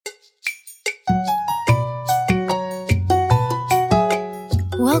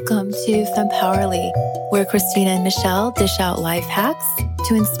Welcome to Fempowerly, where Christina and Michelle dish out life hacks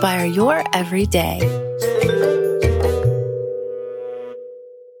to inspire your everyday.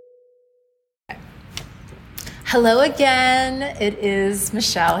 Hello again. It is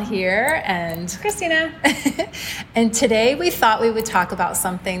Michelle here and Christina. And today we thought we would talk about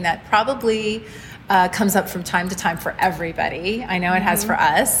something that probably comes up from time to time for everybody. I know it has for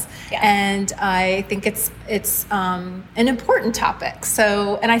us. Yeah. And I think it's an important topic.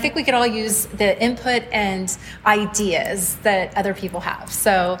 So, and I think we could all use the input and ideas that other people have.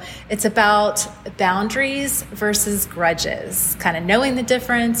 So it's about boundaries versus grudges, kind of knowing the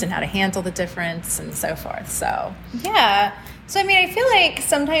difference and how to handle the difference and so forth. So, yeah. So, I mean, I feel like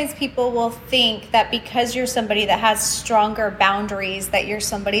sometimes people will think that because you're somebody that has stronger boundaries, that you're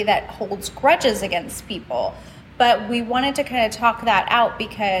somebody that holds grudges against people. But we wanted to kind of talk that out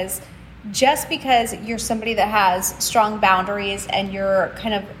because just because you're somebody that has strong boundaries and you're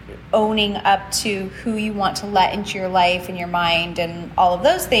kind of owning up to who you want to let into your life and your mind and all of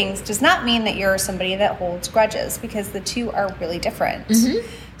those things does not mean that you're somebody that holds grudges, because the two are really different. Mm-hmm.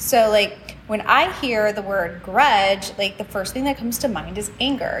 So, like, when I hear the word grudge, like, the first thing that comes to mind is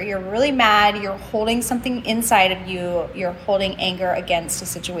anger. You're really mad. You're holding something inside of you. You're holding anger against a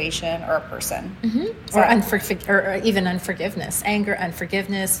situation or a person. Mm-hmm. Or even unforgiveness. Anger,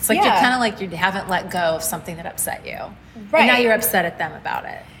 unforgiveness. It's like you're kind of like you haven't let go of something that upset you. Right. And now you're upset at them about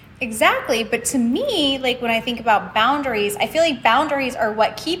it. Exactly. But to me, like, when I think about boundaries, I feel like boundaries are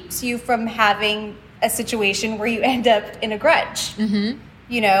what keeps you from having a situation where you end up in a grudge. Mm-hmm.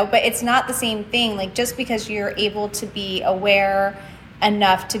 You know, but it's not the same thing. Like, just because you're able to be aware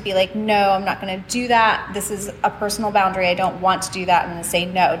enough to be like, no, I'm not going to do that. This is a personal boundary. I don't want to do that. I'm going to say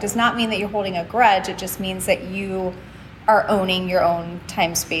no. It does not mean that you're holding a grudge. It just means that you are owning your own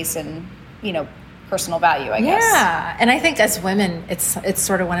time, space, and, you know, personal value, I guess. Yeah. And I think as women, it's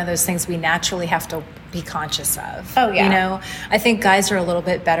sort of one of those things we naturally have to be conscious of. Oh, yeah. You know, I think guys are a little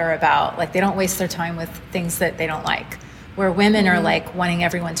bit better about, like, they don't waste their time with things that they don't like. Where women are like wanting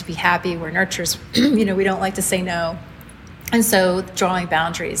everyone to be happy, we're nurturers, you know, we don't like to say no. And so drawing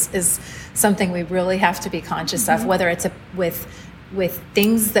boundaries is something we really have to be conscious of, whether it's with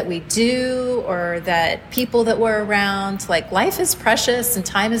things that we do or that people that we're around. Like, life is precious and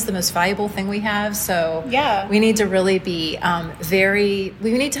time is the most valuable thing we have. So we need to really be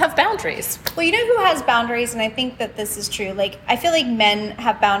we need to have boundaries. Well, you know who has boundaries? And I think that this is true. Like, I feel like men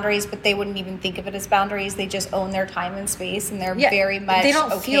have boundaries, but they wouldn't even think of it as boundaries. They just own their time and space, and they're very much they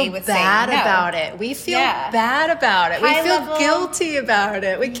don't okay feel with bad saying no. about it. We feel bad about it. We feel guilty about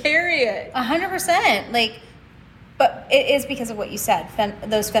it. We carry it. 100%. Like, but it is because of what you said.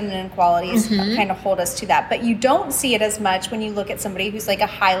 Those feminine qualities kind of hold us to that. But you don't see it as much when you look at somebody who's like a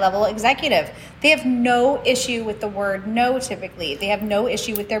high-level executive. They have no issue with the word no, typically. They have no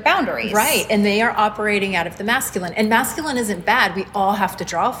issue with their boundaries. Right, and they are operating out of the masculine. And masculine isn't bad. We all have to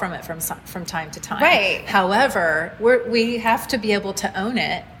draw from it from time to time. Right. However, we have to be able to own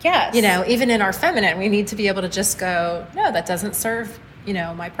it. Yes. You know, even in our feminine, we need to be able to just go, no, that doesn't serve, you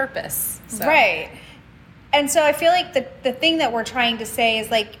know, my purpose. So. Right. And so I feel like the thing that we're trying to say is,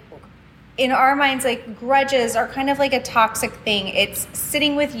 like, in our minds, like, grudges are kind of like a toxic thing. It's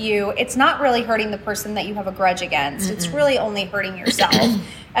sitting with you. It's not really hurting the person that you have a grudge against. Mm-mm. It's really only hurting yourself.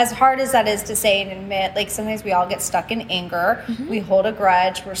 As hard as that is to say and admit, like, sometimes we all get stuck in anger. Mm-hmm. We hold a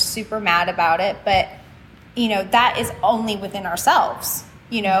grudge. We're super mad about it. But, you know, that is only within ourselves,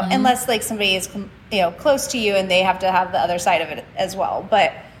 you know, unless, like, somebody is, you know, close to you and they have to have the other side of it as well.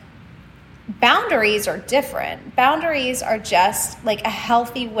 But boundaries are different. Boundaries are just like a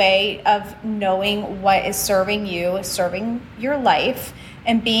healthy way of knowing what is serving you, serving your life,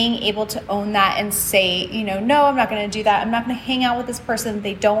 and being able to own that and say, you know, no, I'm not going to do that. I'm not going to hang out with this person.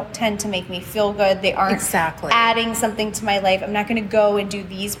 They don't tend to make me feel good. They aren't adding something to my life. I'm not going to go and do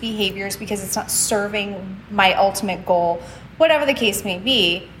these behaviors because it's not serving my ultimate goal, whatever the case may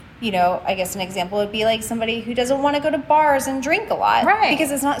be. You know, I guess an example would be like somebody who doesn't want to go to bars and drink a lot. Right. Because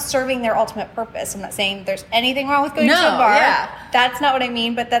it's not serving their ultimate purpose. I'm not saying there's anything wrong with going to a bar. Yeah. That's not what I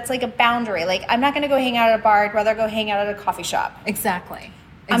mean, but that's like a boundary. Like, I'm not going to go hang out at a bar. I'd rather go hang out at a coffee shop. Exactly.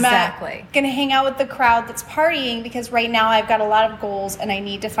 I'm not going to hang out with the crowd that's partying because right now I've got a lot of goals and I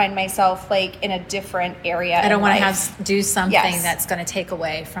need to find myself, like, in a different area. I don't want to do something that's going to take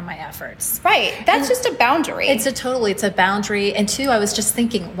away from my efforts. Right. That's just a boundary. It's a boundary. And two, I was just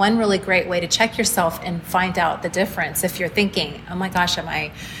thinking, one really great way to check yourself and find out the difference if you're thinking, oh my gosh, am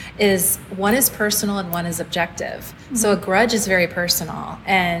I is one is personal and one is objective. So a grudge is very personal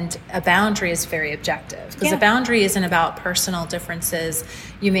and a boundary is very objective, because a boundary isn't about personal differences.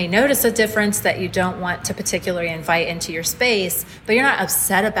 You may notice a difference that you don't want to particularly invite into your space, but you're not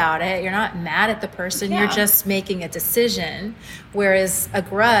upset about it. You're not mad at the person. You're just making a decision. Whereas a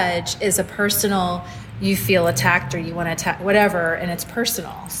grudge is a personal, you feel attacked or you want to attack, whatever, and it's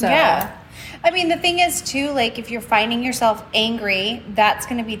personal. So I mean, the thing is too, like if you're finding yourself angry, that's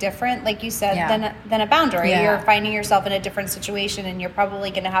going to be different, like you said, than a boundary. You're finding yourself in a different situation, and you're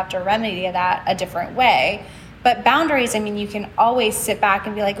probably going to have to remedy that a different way. But boundaries, I mean, you can always sit back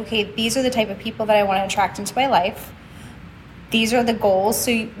and be like, okay, these are the type of people that I want to attract into my life. These are the goals.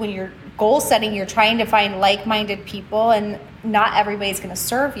 So when you're goal setting, you're trying to find like-minded people, and not everybody's going to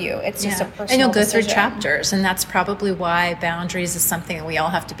serve you. It's just a personal And you'll go decision. through chapters, and that's probably why boundaries is something that we all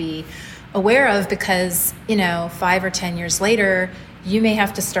have to be aware of, because 5 or 10 years later you may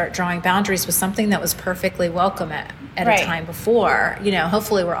have to start drawing boundaries with something that was perfectly welcome at a time before.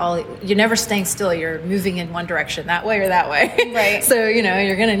 Hopefully you're never staying still, you're moving in one direction, that way or that way, right? So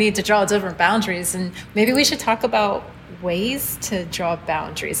you're going to need to draw different boundaries, and maybe we should talk about ways to draw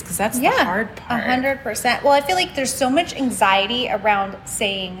boundaries, because that's the hard part. 100%. Well, I feel like there's so much anxiety around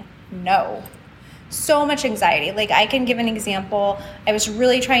saying no. So much anxiety. Like, I can give an example. I was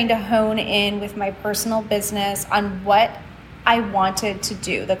really trying to hone in with my personal business on what I wanted to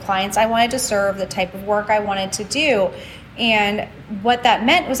do, the clients I wanted to serve, the type of work I wanted to do. And what that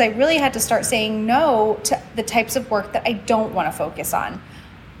meant was I really had to start saying no to the types of work that I don't want to focus on.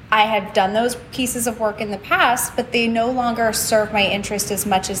 I had done those pieces of work in the past, but they no longer serve my interest as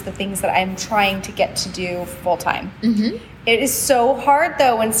much as the things that I'm trying to get to do full time. It is so hard,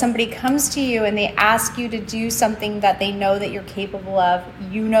 though, when somebody comes to you and they ask you to do something that they know that you're capable of,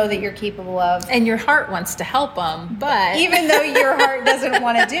 you know that you're capable of. And your heart wants to help them, but... even though your heart doesn't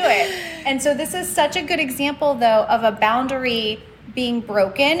want to do it. And so this is such a good example, though, of a boundary being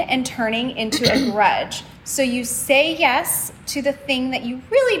broken and turning into a grudge. So you say yes to the thing that you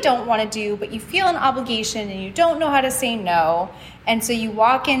really don't want to do, but you feel an obligation and you don't know how to say no. And so you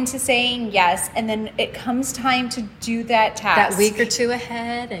walk into saying yes, and then it comes time to do that task. That week or two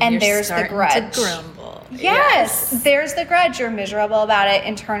ahead, and you're there's the grudge. To grumble. Yes, there's the grudge. You're miserable about it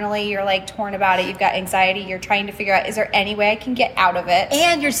internally. You're like torn about it. You've got anxiety. You're trying to figure out, is there any way I can get out of it?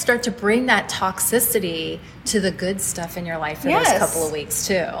 And you start to bring that toxicity to the good stuff in your life for those couple of weeks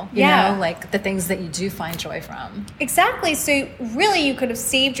too. You know, like the things that you do find joy from. Exactly. So really you could have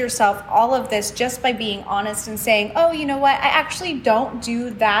saved yourself all of this just by being honest and saying, oh, you know what? I actually don't do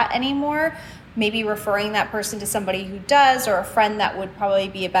that anymore. Maybe referring that person to somebody who does, or a friend that would probably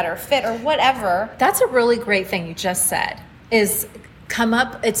be a better fit, or whatever. That's a really great thing you just said, is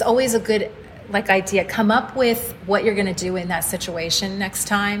it's always a good idea. Come up with what you're going to do in that situation next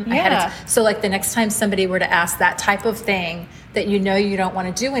time. So like the next time somebody were to ask that type of thing that you don't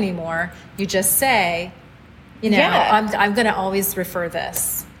want to do anymore, you just say, I'm going to always refer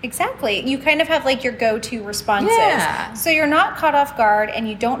this. Exactly. You kind of have like your go-to responses. Yeah. So you're not caught off guard, and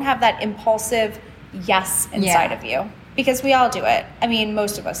you don't have that impulsive yes inside of you, because we all do it. I mean,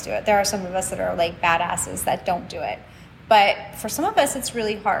 most of us do it. There are some of us that are like badasses that don't do it. But for some of us, it's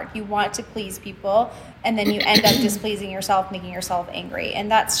really hard. You want to please people, and then you end up displeasing yourself, making yourself angry. And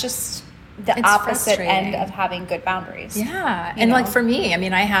that's just the opposite end of having good boundaries. Yeah. And like for me, I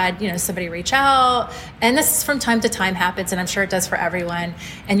mean, I had, somebody reach out, and this from time to time happens, and I'm sure it does for everyone.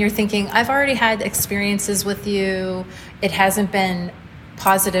 And you're thinking, I've already had experiences with you. It hasn't been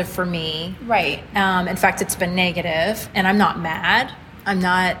positive for me. Right. In fact, it's been negative, and I'm not mad. I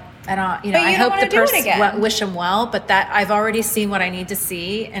don't, But I hope the person wish them well, but that I've already seen what I need to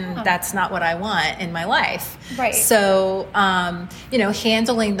see, and that's not what I want in my life. Right. So,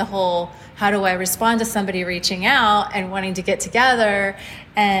 handling the whole, how do I respond to somebody reaching out and wanting to get together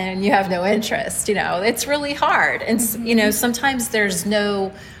and you have no interest, it's really hard. And, sometimes there's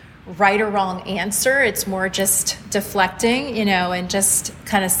no right or wrong answer. It's more just deflecting, and just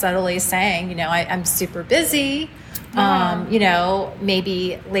kind of subtly saying, I'm super busy.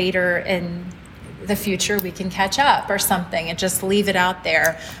 Maybe later in the future we can catch up or something, and just leave it out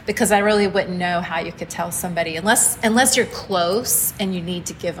there, because I really wouldn't know how you could tell somebody unless you're close and you need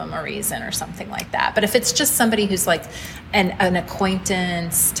to give them a reason or something like that. But if it's just somebody who's like an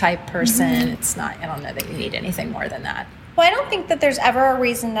acquaintance type person, it's not, I don't know that you need anything more than that. Well, I don't think that there's ever a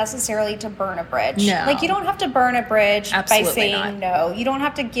reason necessarily to burn a bridge. No. Like, you don't have to burn a bridge Absolutely by saying not. no. You don't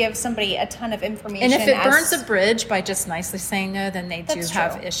have to give somebody a ton of information. And if it burns a bridge by just nicely saying no, then they do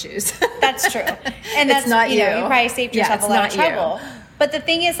have issues. That's true. And that's it's not you probably saved yourself a lot of trouble. But the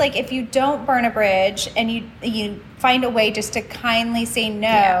thing is, like, if you don't burn a bridge and you find a way just to kindly say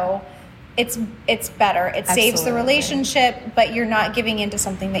no, it's better. It saves the relationship, but you're not giving into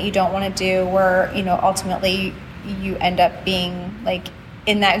something that you don't want to do, where, you know, ultimately you end up being like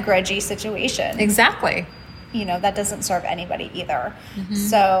in that grudgy situation. Exactly. You know, that doesn't serve anybody either.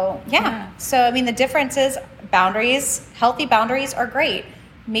 So, So, I mean, the difference is boundaries, healthy boundaries are great.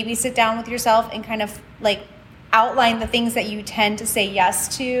 Maybe sit down with yourself and kind of like outline the things that you tend to say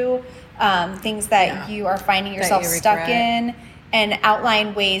yes to, things that you are finding yourself stuck in, and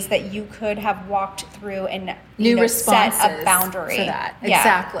outline ways that you could have walked through and set a boundary for that.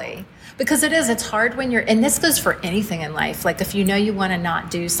 Exactly. Because it's hard when and this goes for anything in life. Like if you know you want to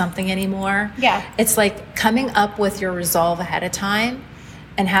not do something anymore, it's like coming up with your resolve ahead of time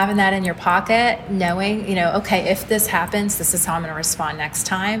and having that in your pocket, knowing, you know, okay, if this happens, this is how I'm going to respond next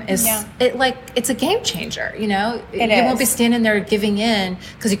time. It's a game changer, you know? You won't be standing there giving in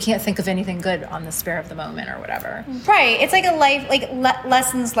because you can't think of anything good on the spur of the moment or whatever. Right. It's like a life, like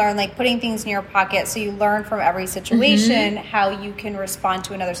lessons learned, like putting things in your pocket so you learn from every situation how you can respond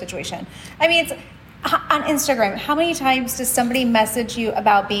to another situation. I mean, it's on Instagram. How many times does somebody message you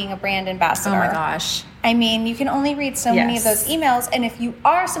about being a brand ambassador? Oh my gosh. I mean, you can only read so many of those emails, and if you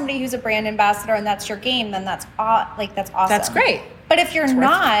are somebody who's a brand ambassador and that's your game, then that's awesome. That's great. But if you're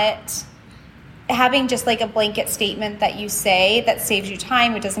not having just like a blanket statement that you say that saves you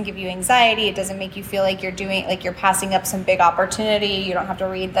time, it doesn't give you anxiety, it doesn't make you feel like you're passing up some big opportunity, you don't have to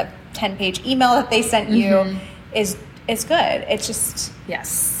read the 10-page email that they sent you, is good. It's just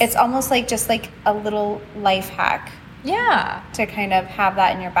it's almost like just like a little life hack. Yeah. To kind of have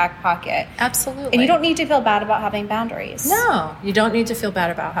that in your back pocket. Absolutely. And you don't need to feel bad about having boundaries. No, you don't need to feel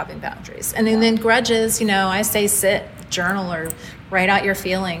bad about having boundaries. And then grudges, you know, I say sit, journal, or write out your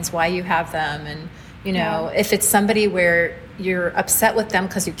feelings, why you have them. And, you know, if it's somebody where you're upset with them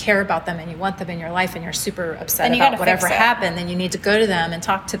because you care about them and you want them in your life and you're super upset about whatever happened, then you need to go to them and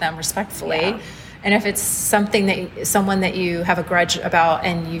talk to them respectfully. Yeah. And if it's someone that you have a grudge about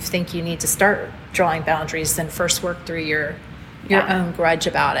and you think you need to start drawing boundaries, then first work through your own grudge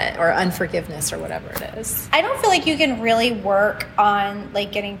about it, or unforgiveness, or whatever it is. I don't feel like you can really work on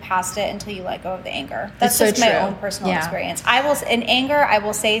like getting past it until you let go of the anger. That's just my own personal experience. In anger, I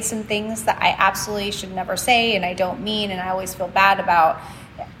will say some things that I absolutely should never say, and I don't mean, and I always feel bad about.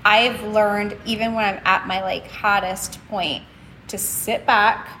 I've learned, even when I'm at my like hottest point, to sit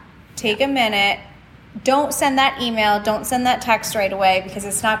back, take a minute. Don't send that email, don't send that text right away, because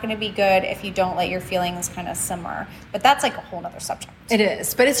it's not going to be good if you don't let your feelings kind of simmer. But that's like a whole other subject. It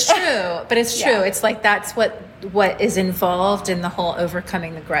is, but it's true. It's like that's what is involved in the whole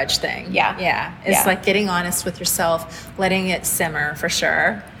overcoming the grudge thing. Yeah. It's like getting honest with yourself, letting it simmer for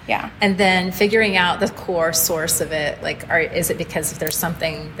sure. Yeah. And then figuring out the core source of it. Like, is it because there's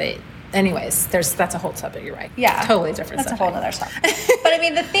something that... Anyways, that's a whole subject. You're right. Yeah. Totally different subject. That's a whole other subject. But I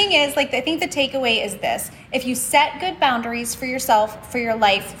mean, the thing is, like, I think the takeaway is this. If you set good boundaries for yourself, for your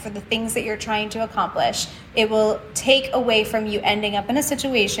life, for the things that you're trying to accomplish, it will take away from you ending up in a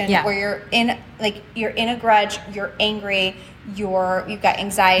situation where you're in a grudge, you're angry, you've got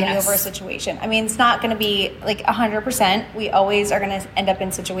anxiety over a situation. I mean, it's not going to be like 100%. We always are going to end up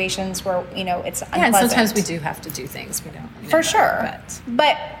in situations where, you know, it's unpleasant. Yeah, and sometimes we do have to do things we don't. For sure.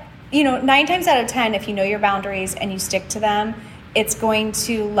 But you know, 9 times out of 10, if you know your boundaries and you stick to them, it's going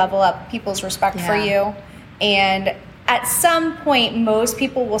to level up people's respect for you. And at some point, most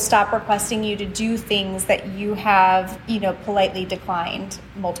people will stop requesting you to do things that you have, you know, politely declined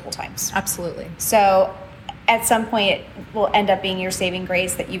multiple times. Absolutely. So at some point, it will end up being your saving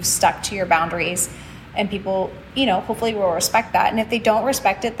grace that you've stuck to your boundaries. And people, you know, hopefully will respect that. And if they don't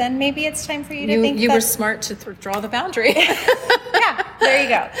respect it, then maybe it's time for you to think you were smart to draw the boundary. Yeah, there you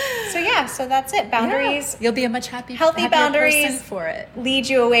go. So that's it. Boundaries. You'll be a much healthy boundaries person for it. Lead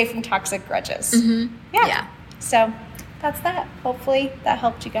you away from toxic grudges. Mm-hmm. Yeah. So that's that. Hopefully that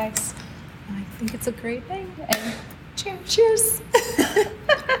helped you guys. I think it's a great thing. And cheers. Cheers.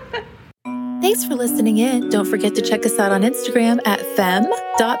 Thanks for listening in. Don't forget to check us out on Instagram at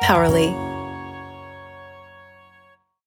femme.powerly.